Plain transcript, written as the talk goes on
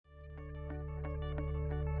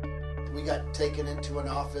We got taken into an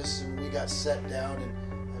office and we got set down,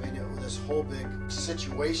 and I mean, it was this whole big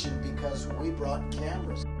situation because we brought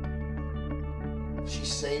cameras. She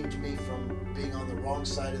saved me from being on the wrong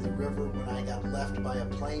side of the river when I got left by a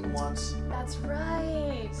plane once. That's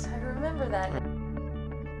right. I remember that.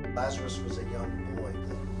 Lazarus was a young boy.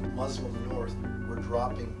 The Muslim North were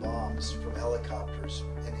dropping bombs from helicopters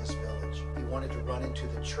in his village. He wanted to run into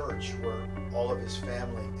the church where all of his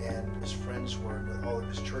family and his friends were, and all of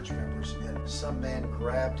his church members, and some man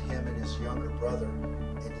grabbed him and his younger brother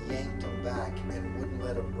and yanked him back and wouldn't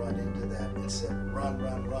let him run into that and said, "Run,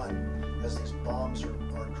 run, run," as these bombs are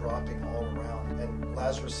dropping all around. And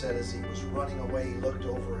Lazarus said as he was running away, he looked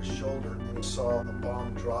over his shoulder and he saw a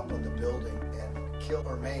bomb drop on the building and kill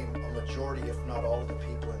or maim a majority, if not all, of the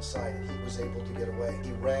people inside, and he was able to get away.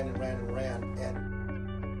 He ran and ran and ran.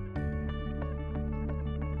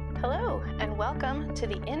 Hello, and welcome to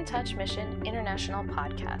the In Touch Mission International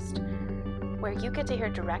podcast, where you get to hear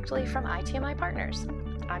directly from ITMI partners.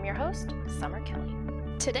 I'm your host, Summer Kelly.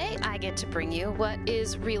 Today, I get to bring you what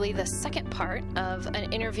is really the second part of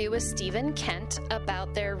an interview with Stephen Kent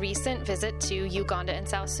about their recent visit to Uganda and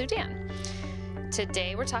South Sudan.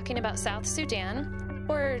 Today, we're talking about South Sudan.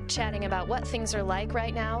 We're chatting about what things are like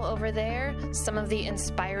right now over there, some of the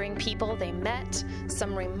inspiring people they met,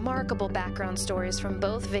 some remarkable background stories from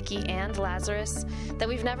both Vicky and Lazarus that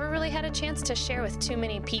we've never really had a chance to share with too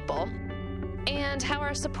many people, and how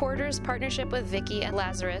our supporters' partnership with Vicky and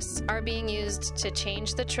Lazarus are being used to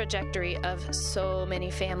change the trajectory of so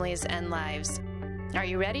many families and lives. Are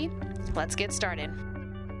you ready? Let's get started.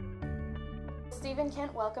 Stephen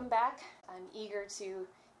Kent, welcome back. I'm eager to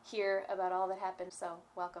hear about all that happened, so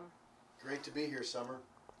welcome. Great to be here, Summer.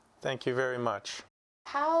 Thank you very much.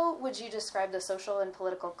 How would you describe the social and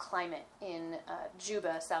political climate in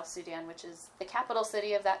Juba, South Sudan, which is the capital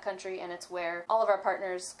city of that country, and it's where all of our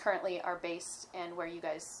partners currently are based and where you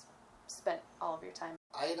guys spent all of your time?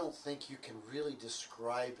 I don't think you can really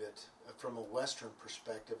describe it from a Western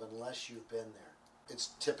perspective unless you've been there. It's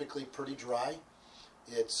typically pretty dry.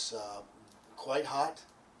 It's quite hot.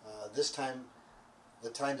 This time, the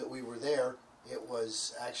time that we were there, it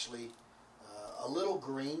was actually a little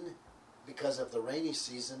green because of the rainy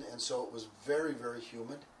season, and so it was very, very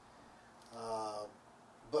humid.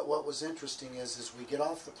 But what was interesting is we get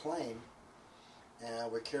off the plane,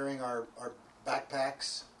 and we're carrying our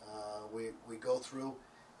backpacks. We go through,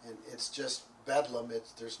 and it's just bedlam.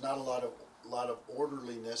 There's not a lot of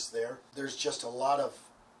orderliness there. There's just a lot of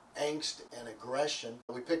angst and aggression.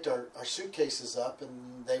 We picked our suitcases up,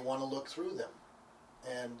 and they want to look through them.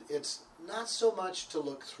 And it's not so much to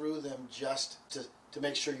look through them just to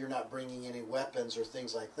make sure you're not bringing any weapons or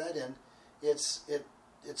things like that in. It's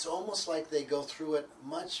almost like they go through it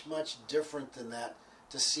much, much different than that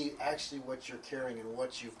to see actually what you're carrying and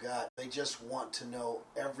what you've got. They just want to know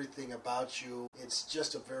everything about you. It's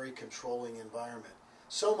just a very controlling environment.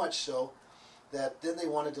 So much so that then they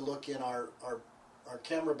wanted to look in our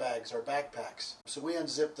camera bags, our backpacks. So we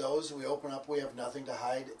unzip those, we open up, we have nothing to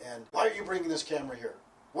hide, and why are you bringing this camera here?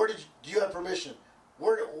 Do you have permission?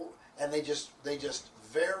 And they just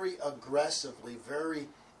very aggressively, very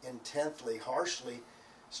intently, harshly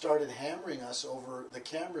started hammering us over the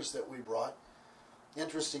cameras that we brought.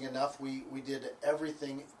 Interesting enough, we did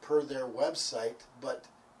everything per their website, but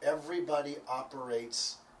everybody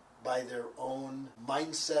operates by their own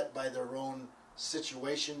mindset, by their own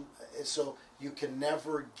situation, so you can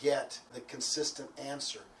never get the consistent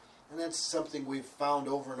answer. And that's something we've found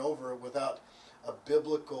over and over. Without a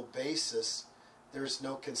biblical basis, there's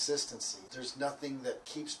no consistency. There's nothing that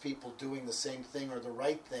keeps people doing the same thing or the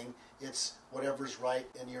right thing. It's whatever's right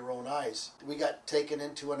in your own eyes. We got taken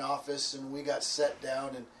into an office and we got set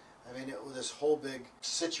down, and I mean, it was this whole big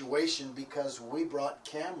situation because we brought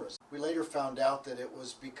cameras. We later found out that it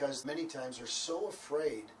was because many times they're so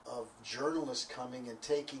afraid of journalists coming and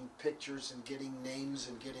taking pictures and getting names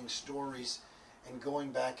and getting stories and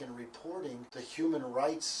going back and reporting the human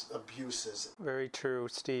rights abuses. Very true,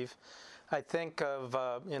 Steve. I think of,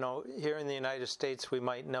 here in the United States, we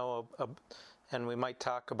might know and we might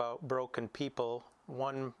talk about broken people,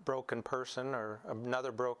 one broken person or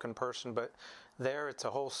another broken person, but there it's a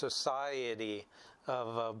whole society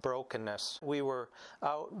of brokenness. We were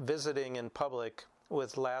out visiting in public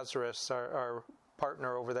with Lazarus, our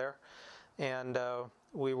partner over there, and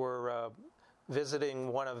we were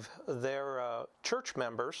visiting one of their church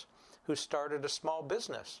members who started a small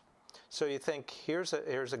business. So you think, here's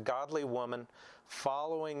a godly woman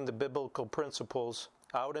following the biblical principles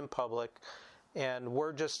out in public, and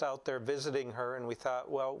we're just out there visiting her, and we thought,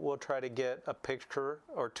 well, we'll try to get a picture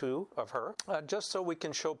or two of her, just so we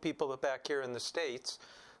can show people back here in the States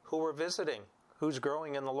who we're visiting, who's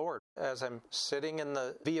growing in the Lord. As I'm sitting in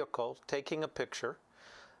the vehicle taking a picture,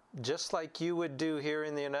 just like you would do here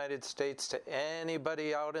in the United States to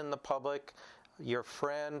anybody out in the public, your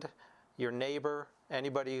friend, your neighbor,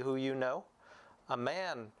 anybody who you know, a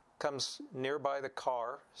man comes nearby the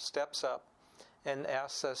car, steps up, and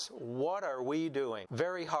asks us, what are we doing?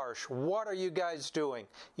 Very harsh. What are you guys doing?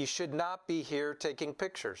 You should not be here taking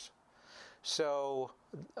pictures. So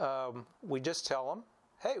we just tell them,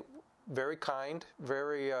 hey, very kind,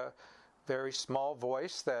 very small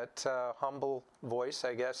voice, that humble voice,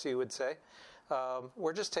 I guess you would say.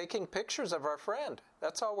 We're just taking pictures of our friend.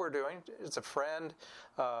 That's all we're doing. It's a friend.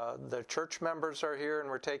 The church members are here and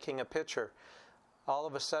we're taking a picture. All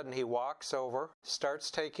of a sudden he walks over,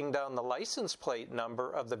 starts taking down the license plate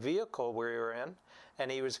number of the vehicle we were in,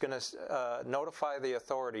 and he was going to notify the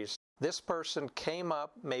authorities. This person came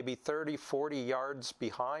up maybe 30, 40 yards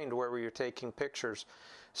behind where we were taking pictures.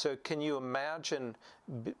 So can you imagine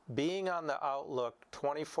being on the outlook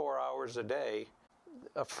 24 hours a day,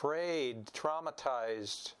 afraid,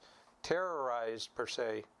 traumatized, terrorized per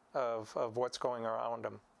se of what's going around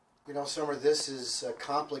them? You know, Summer, this is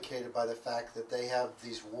complicated by the fact that they have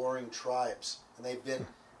these warring tribes, and they've been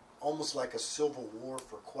almost like a civil war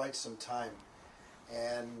for quite some time.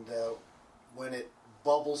 And when it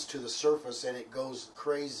bubbles to the surface and it goes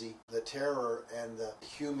crazy, the terror and the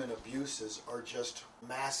human abuses are just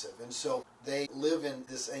massive. And so they live in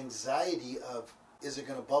this anxiety of, is it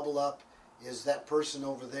going to bubble up? Is that person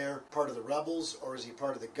over there part of the rebels, or is he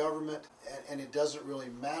part of the government? And it doesn't really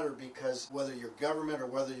matter, because whether you're government or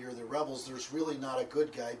whether you're the rebels, there's really not a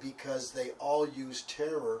good guy, because they all use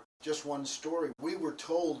terror. Just one story. We were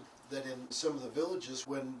told that in some of the villages,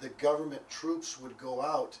 when the government troops would go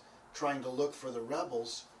out trying to look for the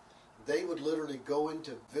rebels, they would literally go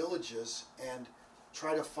into villages and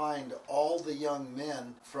try to find all the young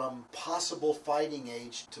men from possible fighting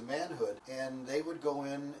age to manhood, and they would go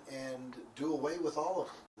in and do away with all of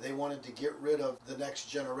them. They wanted to get rid of the next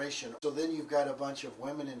generation. So then you've got a bunch of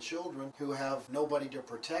women and children who have nobody to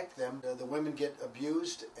protect them. The women get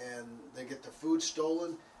abused and they get the food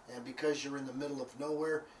stolen, and because you're in the middle of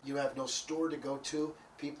nowhere, you have no store to go to.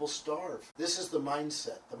 People starve. This is the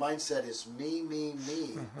mindset. The mindset is me,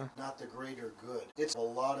 not the greater good. It's a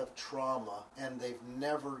lot of trauma, and they've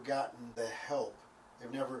never gotten the help.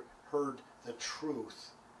 They've never heard the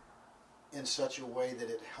truth in such a way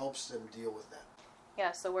that it helps them deal with that.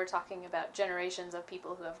 Yeah, so we're talking about generations of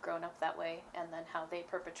people who have grown up that way, and then how they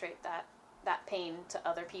perpetrate that pain to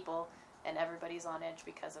other people, and everybody's on edge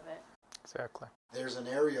because of it. Exactly. There's an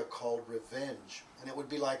area called revenge, and it would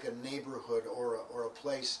be like a neighborhood or a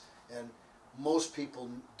place, and most people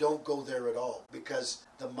don't go there at all, because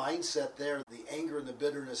the mindset there, the anger and the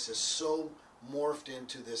bitterness is so morphed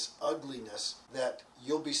into this ugliness that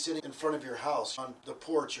you'll be sitting in front of your house on the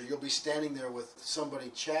porch, or you'll be standing there with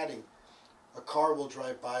somebody chatting. A car will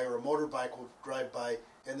drive by or a motorbike will drive by,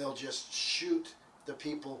 and they'll just shoot the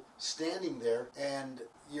people standing there, and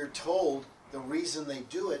you're told the reason they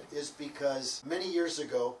do it is because many years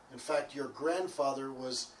ago, in fact, your grandfather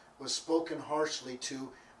was spoken harshly to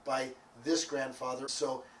by this grandfather,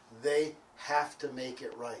 so they have to make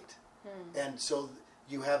it right. And so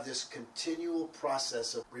you have this continual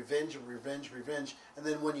process of revenge, and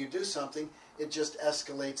then when you do something, it just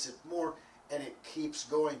escalates it more, and it keeps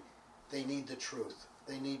going. They need the truth.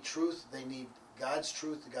 They need truth. They need God's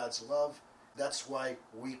truth, God's love. That's why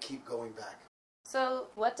we keep going back. So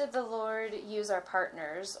what did the Lord use our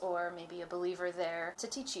partners, or maybe a believer there, to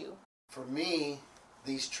teach you? For me,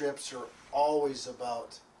 these trips are always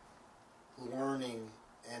about learning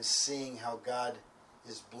and seeing how God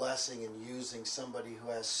is blessing and using somebody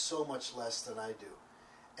who has so much less than I do.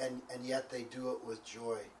 And yet they do it with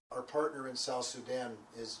joy. Our partner in South Sudan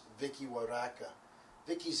is Vicky Waraka.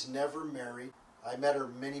 Vicky's never married. I met her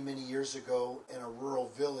many, many years ago in a rural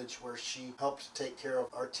village where she helped take care of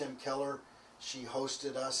our Tim Keller. She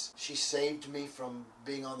hosted us. She saved me from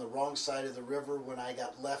being on the wrong side of the river when I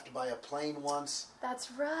got left by a plane once.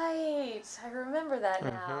 That's right. I remember that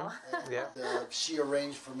now. Yeah. She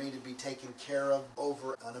arranged for me to be taken care of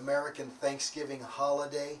over an American Thanksgiving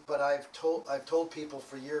holiday. But I've told people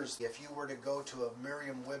for years, if you were to go to a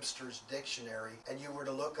Merriam-Webster's dictionary and you were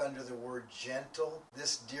to look under the word gentle,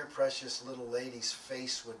 this dear precious little lady's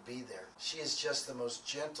face would be there. She is just the most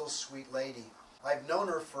gentle, sweet lady. I've known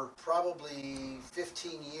her for probably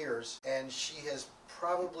 15 years, and she has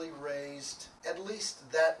probably raised at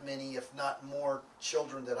least that many, if not more,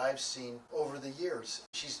 children that I've seen over the years.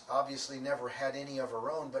 She's obviously never had any of her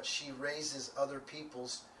own, but she raises other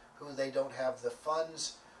people's who they don't have the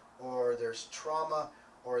funds, or there's trauma,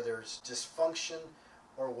 or there's dysfunction,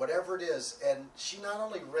 or whatever it is. And she not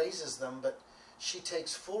only raises them, but she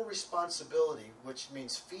takes full responsibility, which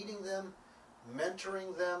means feeding them,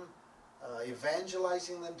 mentoring them,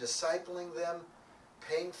 evangelizing them, discipling them,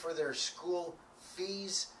 paying for their school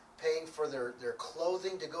fees, paying for their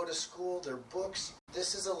clothing to go to school, their books.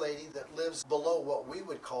 This is a lady that lives below what we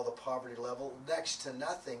would call the poverty level, next to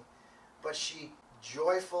nothing, but she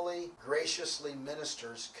joyfully, graciously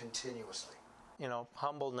ministers continuously. You know,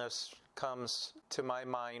 humbleness comes to my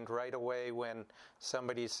mind right away when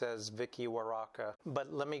somebody says Vicky Waraka.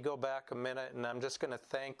 But let me go back a minute, and I'm just going to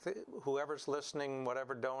thank whoever's listening,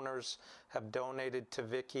 whatever donors have donated to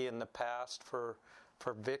Vicky in the past for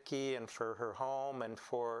Vicky and for her home and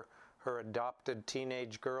for her adopted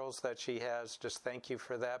teenage girls that she has. Just thank you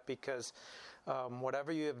for that, because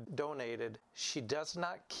whatever you have donated, she does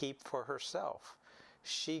not keep for herself.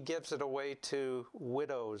 She gives it away to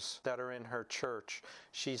widows that are in her church.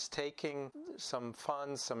 She's taking some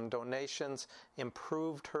funds, some donations,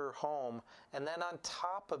 improved her home, and then on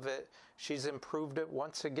top of it, she's improved it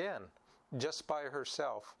once again, just by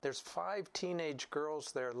herself. There's 5 teenage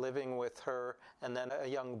girls there living with her, and then a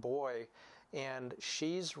young boy, and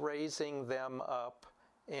she's raising them up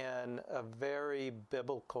in a very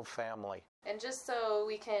biblical family. And just so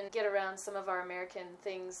we can get around some of our American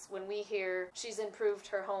things, when we hear she's improved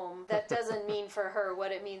her home, that doesn't mean for her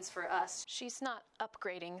what it means for us. She's not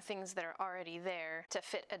upgrading things that are already there to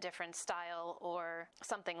fit a different style or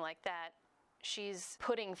something like that. She's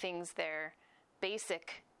putting things there,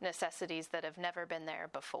 basic necessities that have never been there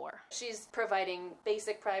before. She's providing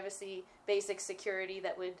basic privacy, basic security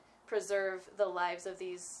that would preserve the lives of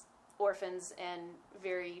these orphans and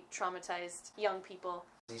very traumatized young people.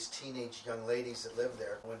 These teenage young ladies that live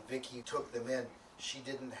there, when Vicky took them in, she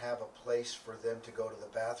didn't have a place for them to go to the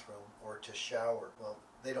bathroom or to shower. Well,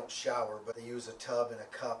 they don't shower, but they use a tub and a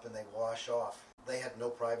cup and they wash off. They had no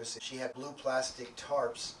privacy. She had blue plastic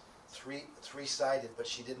tarps, three-sided, but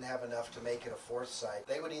she didn't have enough to make it a 4th side.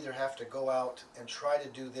 They would either have to go out and try to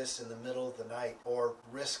do this in the middle of the night or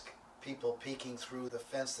risk people peeking through the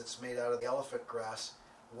fence that's made out of the elephant grass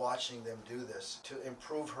watching them do this. To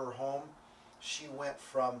improve her home, she went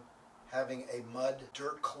from having a mud,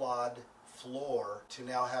 dirt-clod floor to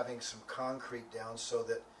now having some concrete down so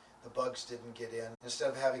that the bugs didn't get in. Instead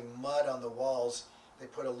of having mud on the walls, they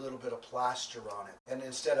put a little bit of plaster on it. And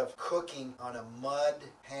instead of cooking on a mud,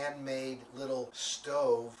 handmade little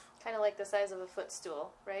stove, kind of like the size of a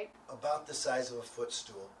footstool, right? About the size of a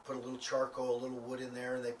footstool. Put a little charcoal, a little wood in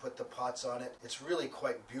there, and they put the pots on it. It's really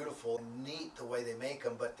quite beautiful and neat the way they make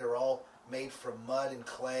them, but they're all made from mud and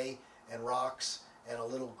clay and rocks and a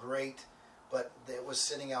little grate. But it was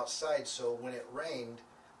sitting outside, so when it rained,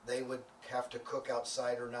 they would have to cook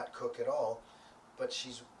outside or not cook at all. But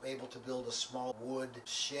she's able to build a small wood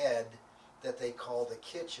shed that they call the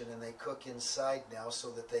kitchen, and they cook inside now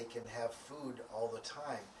so that they can have food all the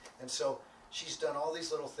time. And so she's done all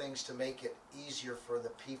these little things to make it easier for the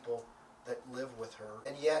people that live with her.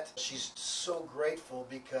 And yet she's so grateful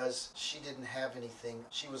because she didn't have anything.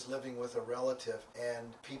 She was living with a relative,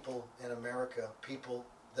 and people in America, people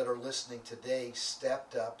that are listening today,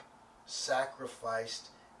 stepped up, sacrificed,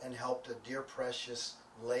 and helped a dear precious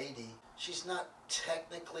lady. She's not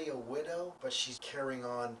technically a widow, but she's carrying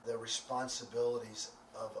on the responsibilities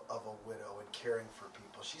of a widow and caring for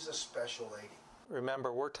people. She's a special lady.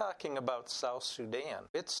 Remember, we're talking about South Sudan.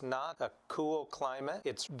 It's not a cool climate.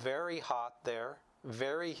 It's very hot there,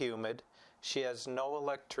 very humid. She has no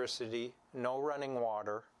electricity, no running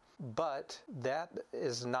water. But that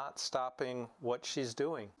is not stopping what she's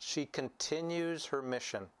doing. She continues her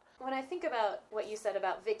mission. When I think about what you said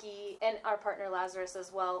about Vicky and our partner Lazarus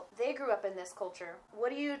as well, they grew up in this culture.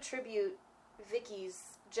 What do you attribute Vicky's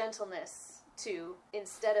gentleness to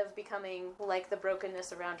instead of becoming like the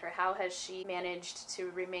brokenness around her? How has she managed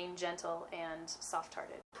to remain gentle and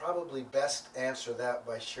soft-hearted? Probably best answer that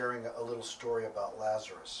by sharing a little story about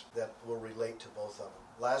Lazarus that will relate to both of them.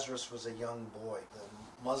 Lazarus was a young boy. The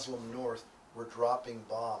Muslim North were dropping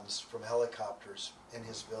bombs from helicopters in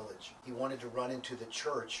his village. He wanted to run into the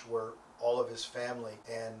church where all of his family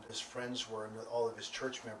and his friends were and all of his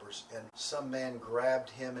church members, and some man grabbed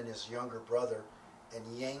him and his younger brother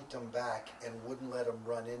and yanked them back and wouldn't let them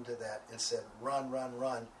run into that and said, "Run, run,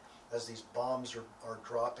 run," as these bombs are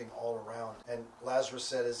dropping all around. And Lazarus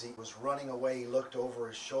said as he was running away, he looked over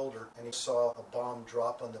his shoulder and he saw a bomb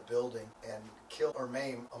drop on the building and kill or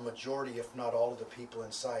maim a majority, if not all, of the people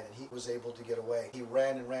inside. And he was able to get away. He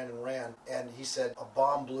ran and ran and ran. And he said a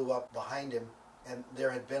bomb blew up behind him, and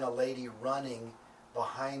there had been a lady running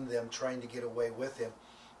behind them trying to get away with him,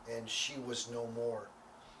 and she was no more.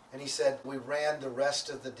 And he said, we ran the rest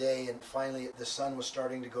of the day, and finally the sun was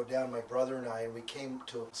starting to go down, my brother and I, and we came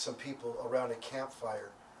to some people around a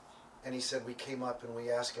campfire. And he said, we came up and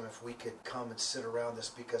we asked him if we could come and sit around this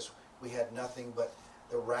because we had nothing but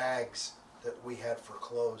the rags that we had for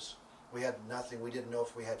clothes. We had nothing. We didn't know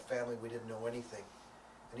if we had family. We didn't know anything.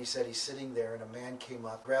 And he said he's sitting there, and a man came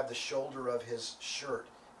up, grabbed the shoulder of his shirt,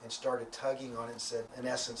 and started tugging on it and said, in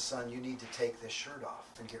essence, son, you need to take this shirt off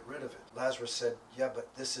and get rid of it. Lazarus said, yeah,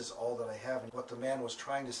 but this is all that I have. And what the man was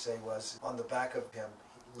trying to say was, on the back of him,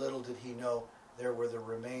 little did he know, there were the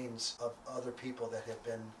remains of other people that had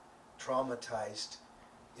been traumatized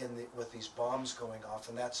with these bombs going off,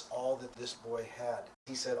 and that's all that this boy had.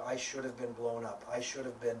 He said, I should have been blown up. I should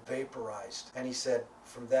have been vaporized. And he said,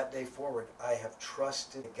 from that day forward, I have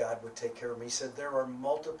trusted that God would take care of me. He said, there are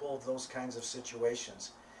multiple of those kinds of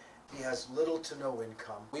situations. He has little to no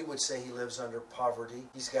income. We would say he lives under poverty.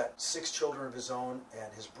 He's got 6 children of his own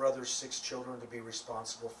and his brother's 6 children to be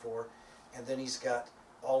responsible for. And then he's got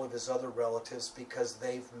all of his other relatives because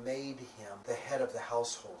they've made him the head of the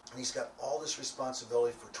household. And he's got all this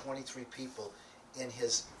responsibility for 23 people in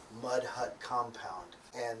his mud hut compound.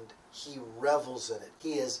 And he revels in it.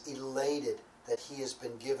 He is elated that he has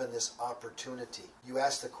been given this opportunity. You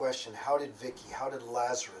ask the question, how did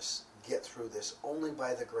Lazarus get through this? Only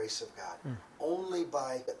by the grace of God. Only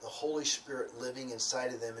by the Holy Spirit living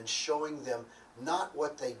inside of them and showing them not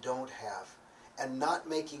what they don't have and not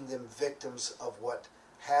making them victims of what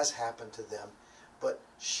has happened to them, but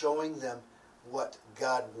showing them what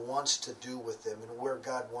God wants to do with them and where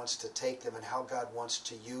God wants to take them and how God wants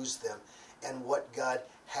to use them and what God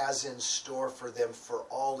has in store for them for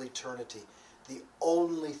all eternity. The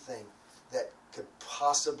only thing that could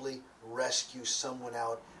possibly rescue someone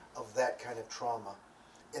out of that kind of trauma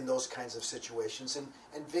in those kinds of situations.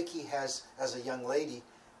 And Vicki has, as a young lady,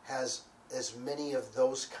 has as many of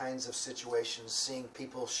those kinds of situations, seeing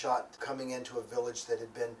people shot coming into a village that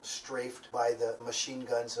had been strafed by the machine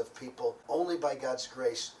guns of people, only by God's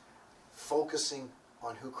grace, focusing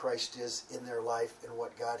on who Christ is in their life and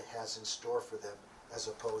what God has in store for them, as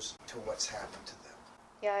opposed to what's happened to them.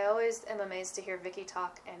 Yeah, I always am amazed to hear Vicki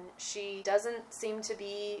talk, and she doesn't seem to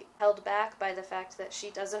be held back by the fact that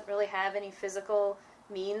she doesn't really have any physical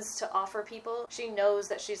means to offer people. She knows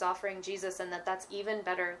that she's offering Jesus and that that's even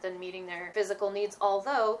better than meeting their physical needs,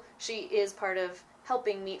 although she is part of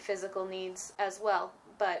helping meet physical needs as well.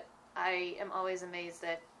 But I am always amazed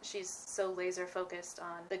that she's so laser focused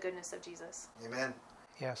on the goodness of Jesus. Amen.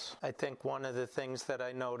 Yes, I think one of the things that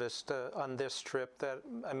I noticed on this trip that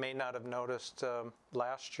I may not have noticed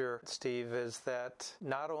last year, Steve, is that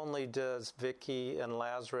not only does Vicki and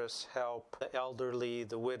Lazarus help the elderly,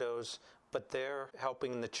 the widows, but they're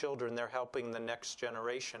helping the children, they're helping the next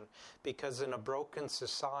generation. Because in a broken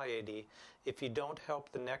society, if you don't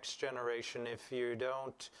help the next generation, if you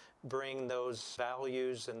don't bring those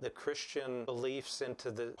values and the Christian beliefs into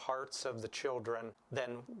the hearts of the children,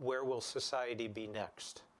 then where will society be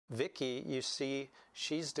next? Vicki, you see,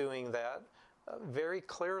 she's doing that very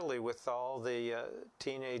clearly with all the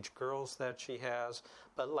teenage girls that she has,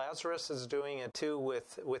 but Lazarus is doing it too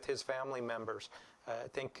with his family members. I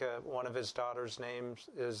think one of his daughter's names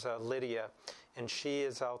is Lydia, and she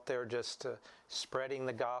is out there just spreading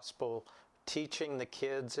the gospel, teaching the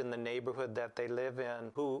kids in the neighborhood that they live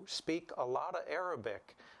in who speak a lot of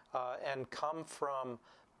Arabic and come from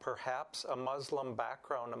perhaps a Muslim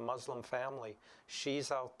background, a Muslim family.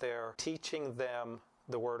 She's out there teaching them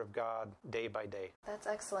the Word of God day by day. That's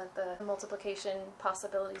excellent. The multiplication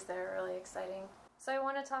possibilities there are really exciting. So I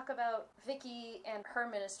want to talk about Vicki and her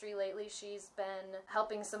ministry lately. She's been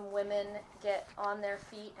helping some women get on their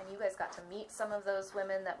feet, and you guys got to meet some of those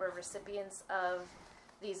women that were recipients of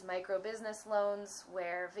these micro business loans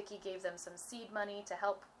where Vicki gave them some seed money to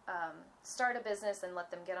help start a business and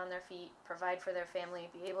let them get on their feet, provide for their family,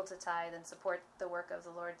 be able to tithe and support the work of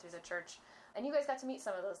the Lord through the church. And you guys got to meet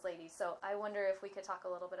some of those ladies. So I wonder if we could talk a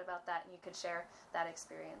little bit about that and you could share that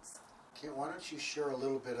experience. Okay, why don't you share a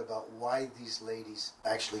little bit about why these ladies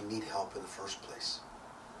actually need help in the first place?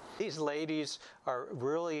 These ladies are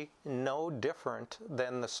really no different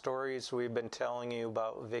than the stories we've been telling you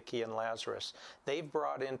about Vicki and Lazarus. They've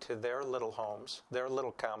brought into their little homes, their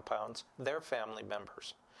little compounds, their family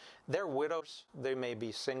members. They're widows, they may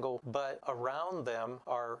be single, but around them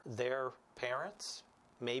are their parents,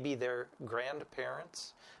 maybe their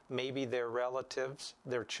grandparents, maybe their relatives,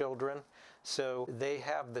 their children. So they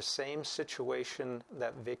have the same situation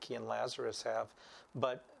that Vicki and Lazarus have,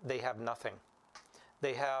 but they have nothing.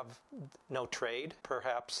 They have no trade.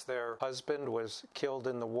 Perhaps their husband was killed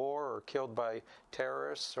in the war or killed by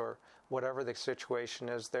terrorists or whatever the situation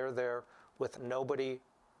is. They're there with nobody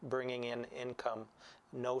bringing in income,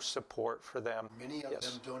 no support for them. Many of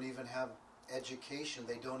them don't even have education.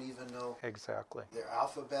 They don't even know Exactly. their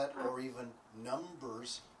alphabet or even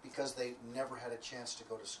numbers because they never had a chance to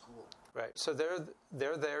go to school. Right. So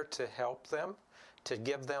they're there to help them, to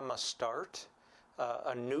give them a start,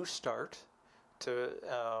 a new start, to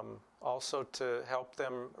also to help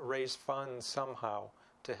them raise funds somehow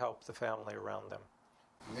to help the family around them.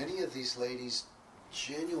 Many of these ladies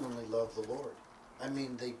genuinely love the Lord. I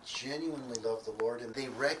mean, they genuinely love the Lord, and they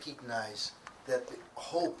recognize that the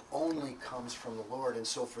hope only comes from the Lord. And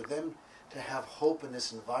so for them to have hope in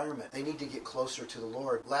this environment, they need to get closer to the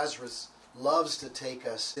Lord. Lazarus loves to take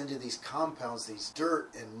us into these compounds, these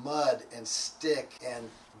dirt and mud and stick and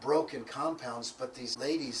broken compounds, but these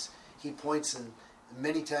ladies, he points in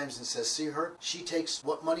many times and says, see her? She takes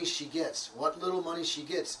what money she gets, what little money she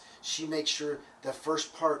gets, she makes sure the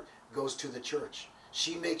first part goes to the church.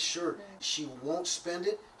 She makes sure she won't spend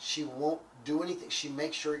it, she won't do anything. She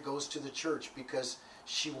makes sure it goes to the church because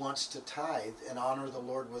she wants to tithe and honor the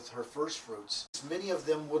Lord with her first fruits. Many of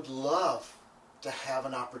them would love to have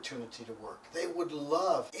an opportunity to work. They would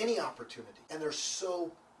love any opportunity. And there's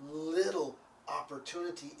so little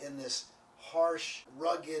opportunity in this harsh,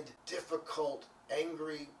 rugged, difficult,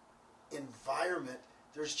 angry environment.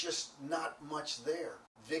 There's just not much there.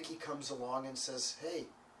 Vicky comes along and says, hey,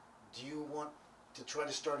 do you want to try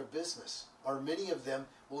to start a business? Or many of them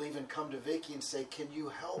will even come to Vicky and say, can you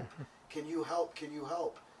help? Can you help? Can you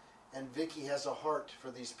help? And Vicky has a heart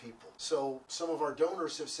for these people. So some of our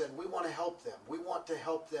donors have said, we want to help them. We want to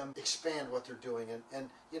help them expand what they're doing. And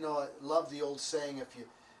you know, I love the old saying, if you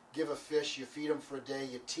give a fish, you feed them for a day,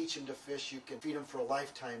 you teach them to fish, you can feed them for a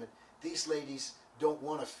lifetime. And these ladies don't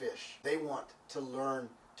want to fish. They want to learn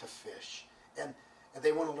to fish. And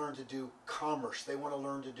they want to learn to do commerce. They want to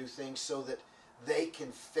learn to do things so that they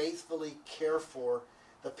can faithfully care for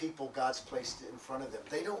the people God's placed in front of them.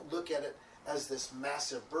 They don't look at it as this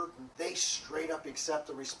massive burden. They straight up accept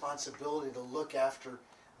the responsibility to look after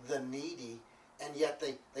the needy, and yet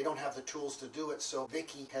they don't have the tools to do it. So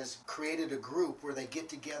Vicky has created a group where they get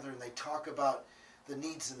together and they talk about the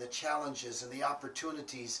needs and the challenges and the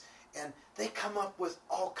opportunities, and they come up with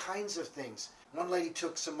all kinds of things. One lady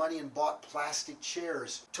took some money and bought plastic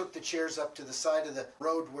chairs, took the chairs up to the side of the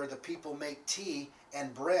road where the people make tea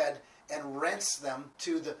and bread, and rents them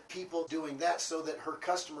to the people doing that so that her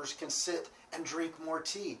customers can sit and drink more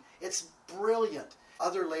tea. It's brilliant.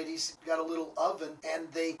 Other ladies got a little oven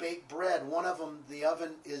and they bake bread. One of them, the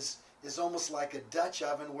oven is almost like a Dutch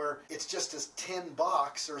oven where it's just a tin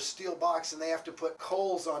box or a steel box, and they have to put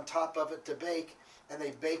coals on top of it to bake, and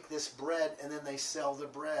they bake this bread and then they sell the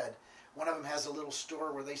bread. One of them has a little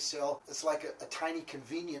store where they sell, it's like a tiny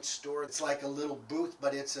convenience store. It's like a little booth,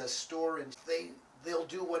 but it's a store, and they'll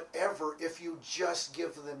do whatever if you just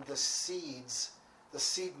give them the seeds, the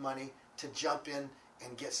seed money to jump in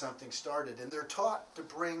and get something started. And they're taught to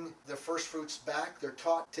bring the first fruits back. They're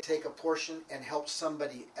taught to take a portion and help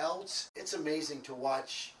somebody else. It's amazing to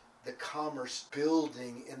watch the commerce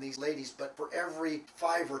building in these ladies. But for every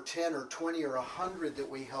 5 or 10 or 20 or 100 that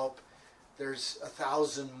we help, there's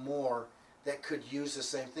 1,000 more that could use the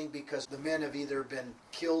same thing, because the men have either been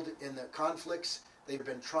killed in the conflicts, they've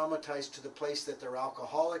been traumatized to the place that they're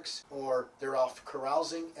alcoholics, or they're off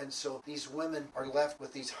carousing. And so these women are left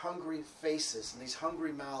with these hungry faces and these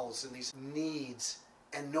hungry mouths and these needs,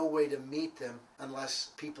 and no way to meet them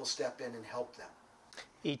unless people step in and help them.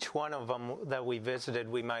 Each one of them that we visited,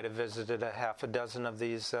 we might have visited a half a dozen of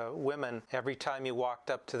these women. Every time you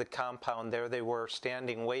walked up to the compound, there they were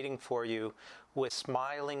standing waiting for you with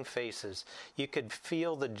smiling faces. You could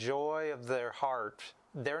feel the joy of their heart.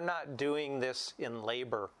 They're not doing this in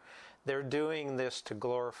labor. They're doing this to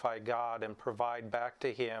glorify God and provide back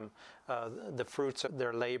to Him the fruits of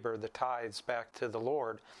their labor, the tithes back to the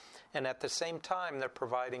Lord. And at the same time, they're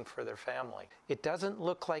providing for their family. It doesn't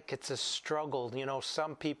look like it's a struggle. You know,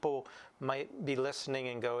 some people might be listening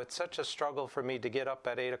and go, it's such a struggle for me to get up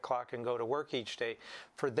at 8 o'clock and go to work each day.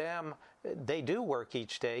 For them, they do work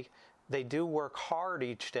each day. They do work hard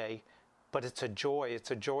each day. But it's a joy.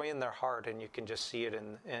 It's a joy in their heart, and you can just see it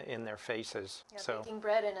in their faces. Yeah, so baking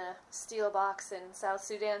bread in a steel box in South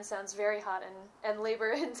Sudan sounds very hot and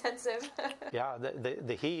labor intensive. yeah,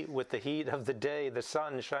 the heat, with the heat of the day, the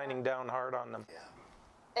sun shining down hard on them.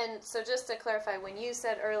 Yeah. And so just to clarify, when you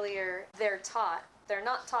said earlier they're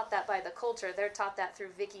not taught that by the culture. They're taught that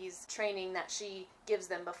through Vicky's training that she gives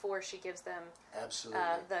them before she gives them Absolutely.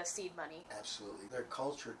 The seed money. Absolutely. Their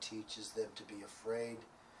culture teaches them to be afraid,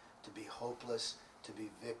 to be hopeless, to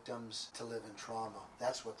be victims, to live in trauma.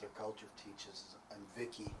 That's what their culture teaches. And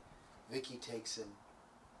Vicky takes in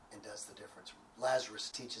and does the difference. Lazarus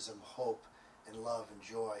teaches them hope and love and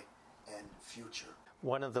joy and future.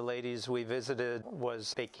 One of the ladies we visited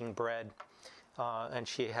was baking bread. And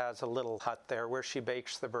she has a little hut there where she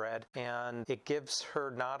bakes the bread, and it gives her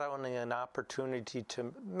not only an opportunity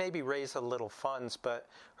to maybe raise a little funds, but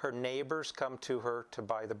her neighbors come to her to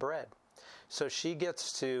buy the bread. So she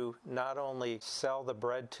gets to not only sell the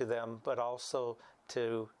bread to them, but also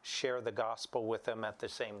to share the gospel with them at the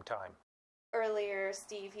same time. Earlier,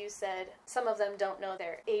 Steve, you said some of them don't know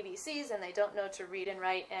their ABCs and they don't know to read and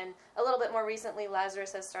write. And a little bit more recently,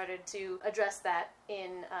 Lazarus has started to address that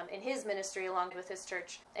in his ministry along with his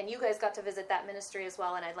church. And you guys got to visit that ministry as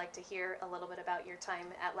well. And I'd like to hear a little bit about your time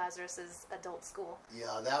at Lazarus's adult school.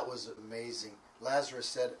 Yeah, that was amazing. Lazarus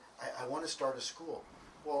said, I want to start a school.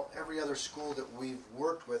 Well, every other school that we've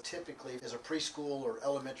worked with typically is a preschool or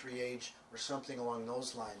elementary age or something along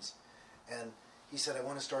those lines. And he said, I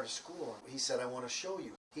want to start a school. He said, I want to show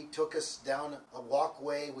you. He took us down a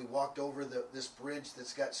walkway. We walked over this bridge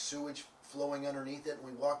that's got sewage flowing underneath it. And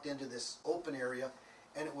we walked into this open area.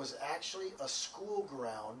 And it was actually a school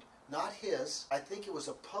ground, not his. I think it was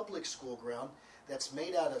a public school ground that's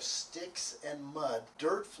made out of sticks and mud,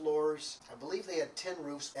 dirt floors. I believe they had tin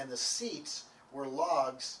roofs. And the seats were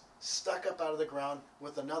logs stuck up out of the ground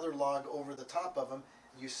with another log over the top of them.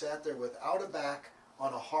 You sat there without a back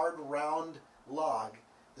on a hard round log,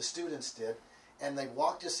 the students did, and they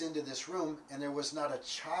walked us into this room, and there was not a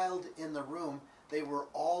child in the room. They were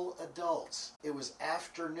all adults. It was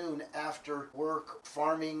afternoon after work,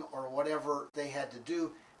 farming, or whatever they had to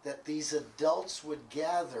do, that these adults would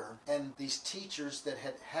gather, and these teachers that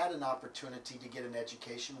had had an opportunity to get an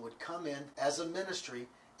education would come in as a ministry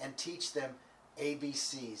and teach them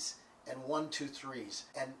ABCs and 1, 2, 3s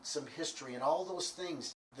and some history and all those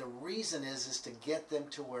things. The reason is to get them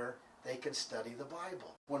to where they can study the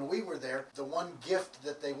Bible. When we were there, the one gift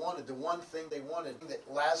that they wanted, the one thing they wanted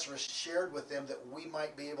that Lazarus shared with them that we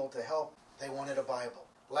might be able to help, they wanted a Bible.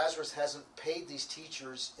 Lazarus hasn't paid these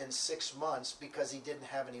teachers in 6 months because he didn't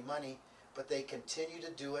have any money, but they continue to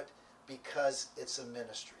do it because it's a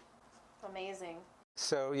ministry. Amazing.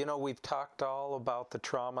 So, we've talked all about the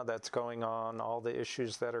trauma that's going on, all the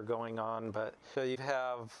issues that are going on, but so you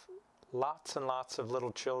have lots and lots of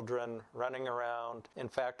little children running around. In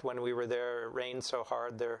fact, when we were there, it rained so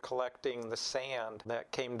hard, they're collecting the sand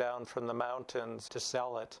that came down from the mountains to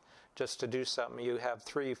sell it, just to do something. You have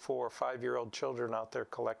 3, 4, 5-year-old children out there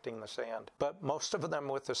collecting the sand. But most of them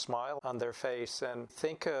with a smile on their face. And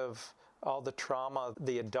think of all the trauma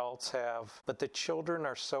the adults have, but the children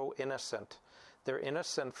are so innocent. They're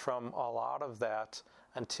innocent from a lot of that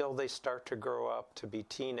until they start to grow up to be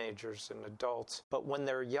teenagers and adults. But when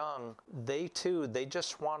they're young, they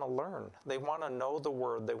just want to learn. They want to know the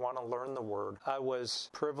Word. They want to learn the Word. I was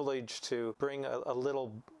privileged to bring a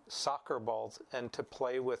little soccer ball and to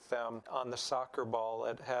play with them on the soccer ball.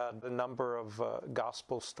 It had a number of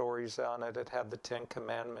gospel stories on it. It had the 10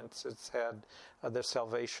 Commandments. It's had the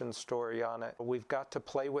salvation story on it. We've got to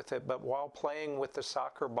play with it, but while playing with the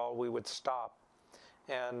soccer ball, we would stop.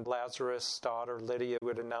 And Lazarus' daughter, Lydia,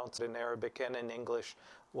 would announce in Arabic and in English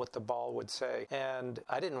what the ball would say. And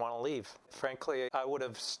I didn't want to leave. Frankly, I would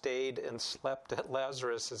have stayed and slept at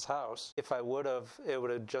Lazarus' house. If I would have, it would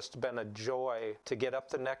have just been a joy to get up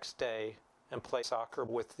the next day and play soccer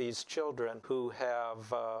with these children who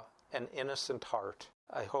have an innocent heart.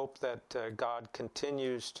 I hope that God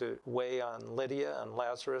continues to weigh on Lydia and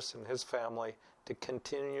Lazarus and his family to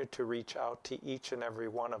continue to reach out to each and every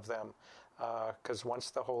one of them. Because once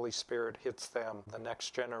the Holy Spirit hits them, the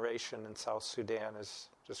next generation in South Sudan is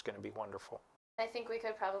just going to be wonderful. I think we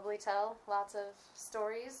could probably tell lots of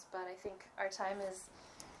stories, but I think our time is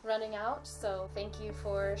running out. So thank you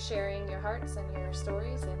for sharing your hearts and your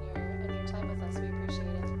stories and your time with us. We appreciate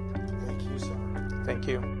it. Thank you, Summer. Thank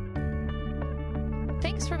you.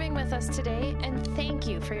 Thanks for being with us today, and thank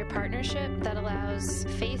you for your partnership that allows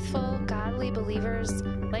faithful, godly believers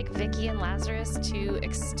like Vicky and Lazarus to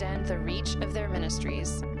extend the reach of their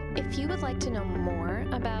ministries. If you would like to know more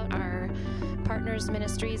about our partners'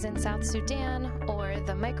 ministries in South Sudan, or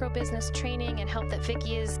the micro-business training and help that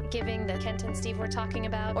Vicky is giving that Kent and Steve were talking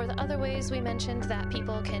about, or the other ways we mentioned that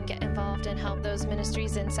people can get involved and help those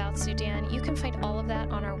ministries in South Sudan, you can find all of that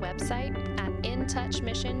on our website at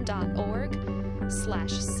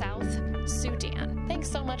intouchmission.org/South Sudan. Thanks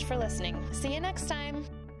so much for listening. See you next time.